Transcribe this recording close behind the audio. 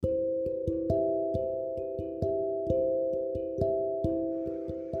Hi,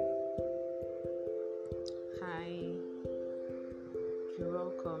 you're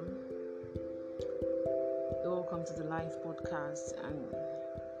welcome. You're welcome to the live podcast, and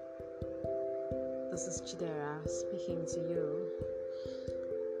this is Chidera speaking to you.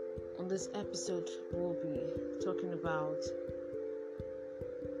 On this episode, we'll be talking about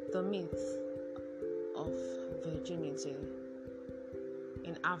the myth of virginity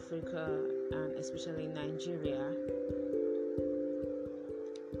in Africa and especially in Nigeria.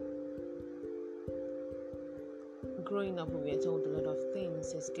 Growing up, we were told a lot of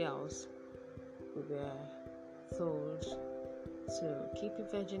things as girls. We were told to keep your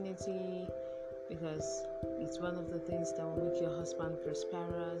virginity because it's one of the things that will make your husband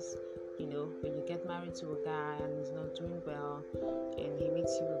prosperous. When you get married to a guy and he's not doing well and he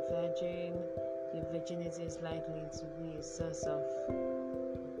meets you a virgin, your virginity is likely to be a source of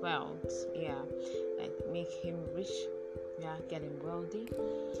wealth. Like make him rich, get him wealthy.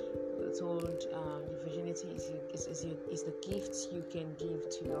 We're told the virginity is the gift you can give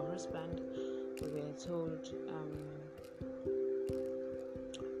to your husband. We were told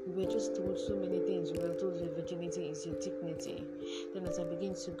we were just told so many things. We were told your virginity is your dignity. Then as I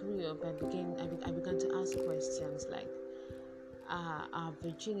began to grow up, I began to ask questions like, our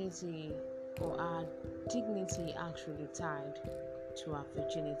virginity or our dignity actually tied to our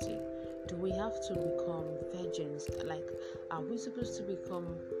virginity? Do we have to become virgins? Like, are we supposed to be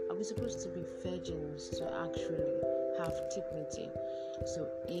virgins to actually have dignity? So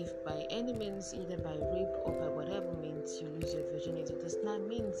if by any means, either by rape or by whatever means, you lose your virginity, does that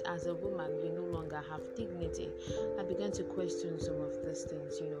mean as a woman you no longer have dignity? I began to question some of these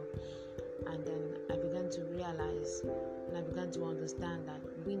things, and then I began to realize and I began to understand that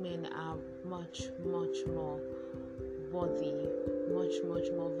women are much, much more worthy, much, much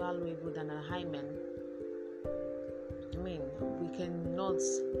more valuable than a hymen. We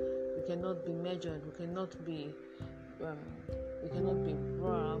cannot be measured. We cannot be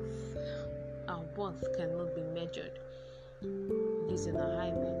worth. Our worth cannot be measured using a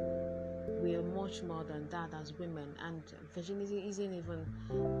hymen. We are much more than that as women, and virginity isn't even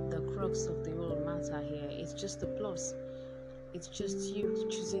the crux of the whole matter here. It's just a plus. It's just you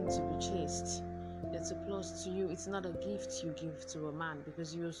choosing to be chaste. It's a plus to you. It's not a gift you give to a man,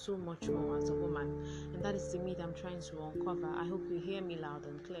 because you're so much more as a woman, and that is the myth I'm trying to uncover. I hope you hear me loud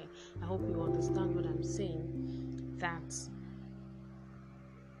and clear. I hope you understand what I'm saying, that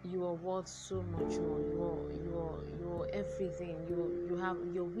you are worth so much more. You're everything. You have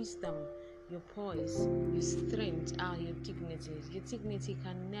your wisdom, your poise, your strength are your dignities. Your dignity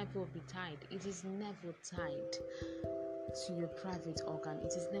can never be tied. It is never tied to your private organ.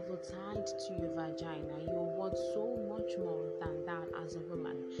 It is never tied to your vagina. You are worth so much more than that as a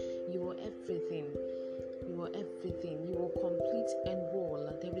woman. You are everything. You are everything. You are complete and whole.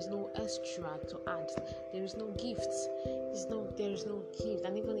 There is no extra to add. There is no gift. There is no gift.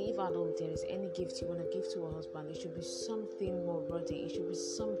 And even if at all there is any gift you want to give to a husband, it should be something more worthy. It should be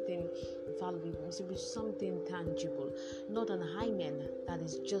something valuable. It should be something tangible. Not an hymen that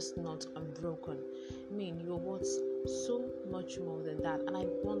is just not unbroken. You are worth so much more than that. And I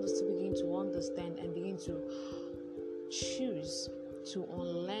want us to begin to understand and begin to choose to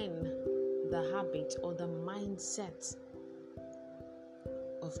unlearn the habit or the mindset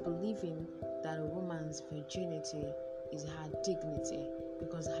of believing that a woman's virginity is her dignity,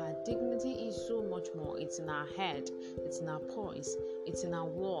 because her dignity is so much more. It's in her head, it's in her poise, it's in her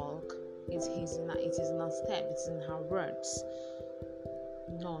walk, it is in her step, it's in her words,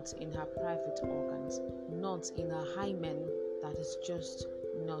 not in her private organs, not in her hymen that is just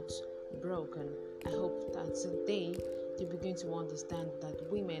not broken. I hope that today you begin to understand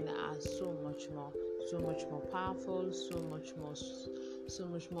that women are so much more powerful, so much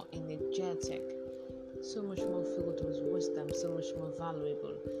more energetic, so much more filled with wisdom, so much more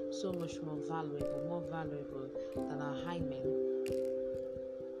valuable more valuable than a hymen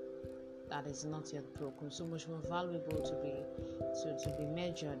that is not yet broken, so much more valuable to be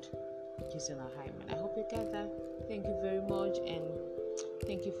measured using a hymen. I hope you get that. Thank you very much, and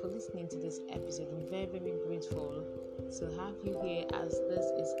thank you for listening to this episode. I'm very, very grateful to have you here, as this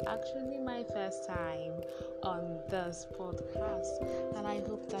is actually my first time on this podcast, and I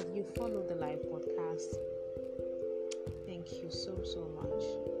hope that you follow the live podcast. Thank you so much.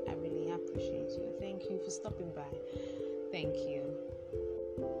 I really appreciate you. Thank you for stopping by. Thank you.